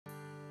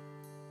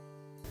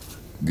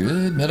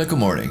Good medical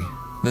morning.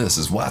 This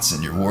is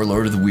Watson, your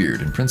warlord of the weird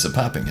and prince of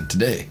popping, and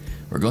today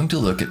we're going to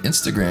look at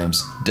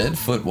Instagram's Dead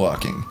Foot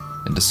Walking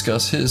and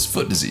discuss his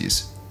foot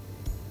disease.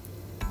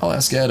 I'll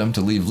ask Adam to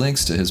leave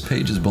links to his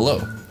pages below.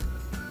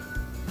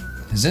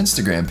 His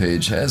Instagram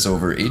page has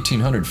over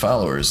 1,800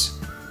 followers,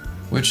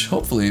 which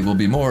hopefully will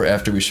be more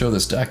after we show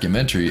this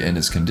documentary and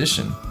his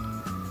condition,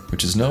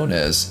 which is known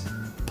as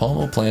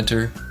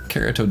palmoplantar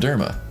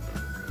keratoderma.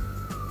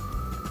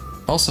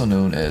 Also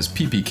known as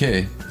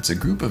PPK, it's a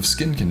group of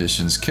skin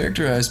conditions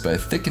characterized by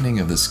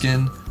thickening of the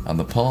skin on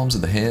the palms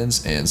of the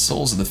hands and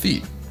soles of the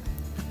feet.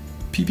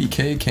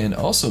 PPK can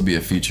also be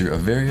a feature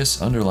of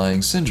various underlying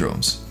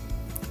syndromes.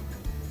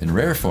 In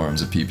rare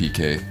forms of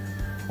PPK,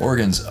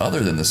 organs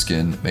other than the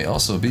skin may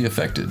also be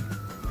affected.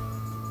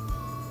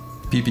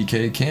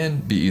 PPK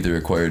can be either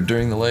acquired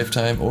during the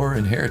lifetime or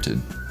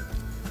inherited.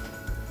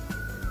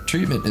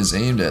 Treatment is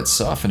aimed at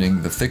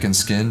softening the thickened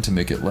skin to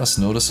make it less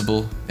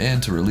noticeable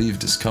and to relieve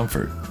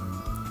discomfort.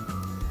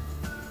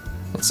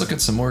 Let's look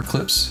at some more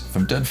clips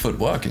from Dead Foot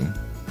Walking.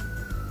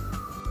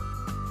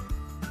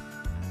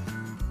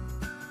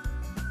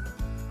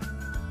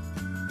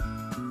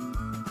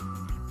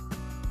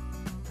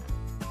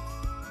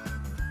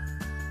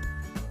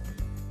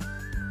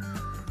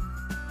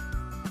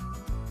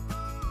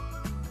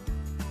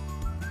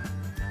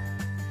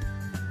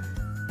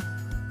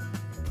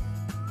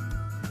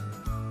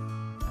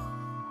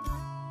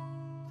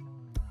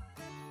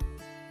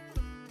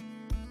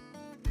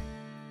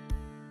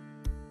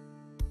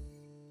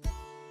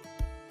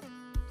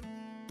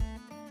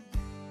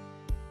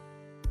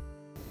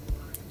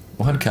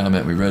 One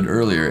comment we read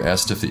earlier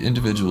asked if the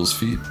individual's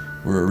feet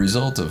were a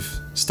result of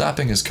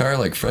stopping his car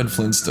like Fred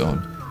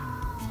Flintstone.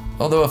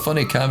 Although a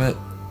funny comment,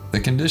 the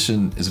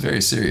condition is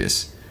very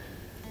serious.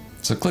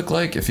 So click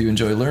like if you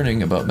enjoy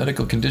learning about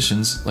medical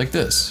conditions like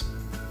this.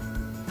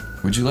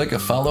 Would you like a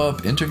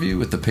follow-up interview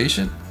with the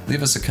patient?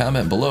 Leave us a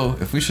comment below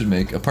if we should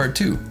make a part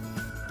 2.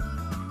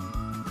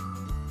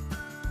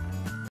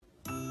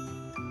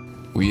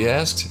 We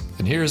asked,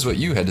 and here's what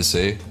you had to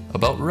say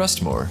about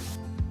rest more.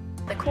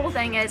 The cool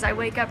thing is I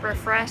wake up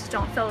refreshed,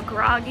 don't feel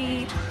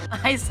groggy.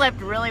 I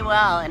slept really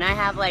well and I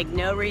have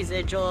no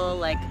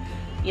residual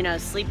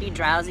sleepy,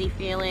 drowsy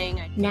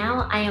feeling.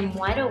 Now I am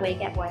wide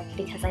awake at work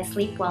because I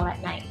sleep well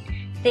at night.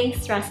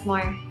 Thanks, Rest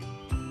More.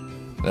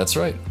 That's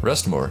right,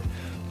 rest more.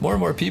 More and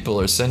more people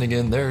are sending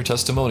in their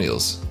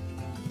testimonials.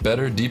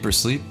 Better, deeper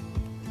sleep,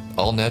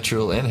 all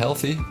natural and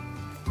healthy,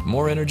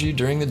 more energy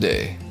during the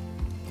day.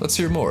 Let's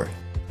hear more.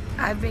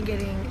 I've been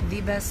getting the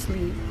best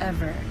sleep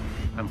ever.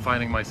 I'm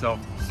finding myself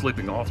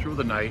sleeping all through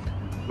the night,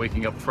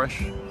 waking up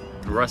fresh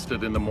and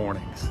rested in the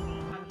mornings.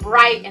 I'm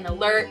bright and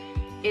alert.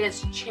 It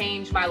has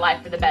changed my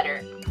life for the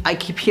better. I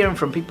keep hearing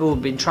from people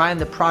who've been trying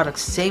the product,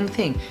 same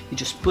thing. It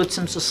just puts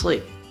them to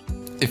sleep.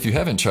 If you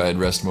haven't tried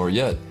Rest More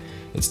yet,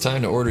 it's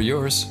time to order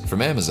yours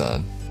from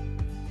Amazon.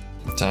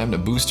 Time to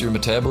boost your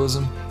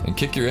metabolism and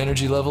kick your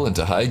energy level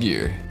into high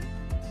gear.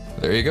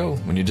 There you go.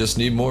 When you just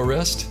need more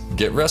rest,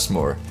 get Rest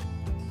More.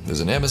 There's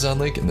an Amazon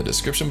link in the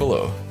description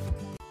below.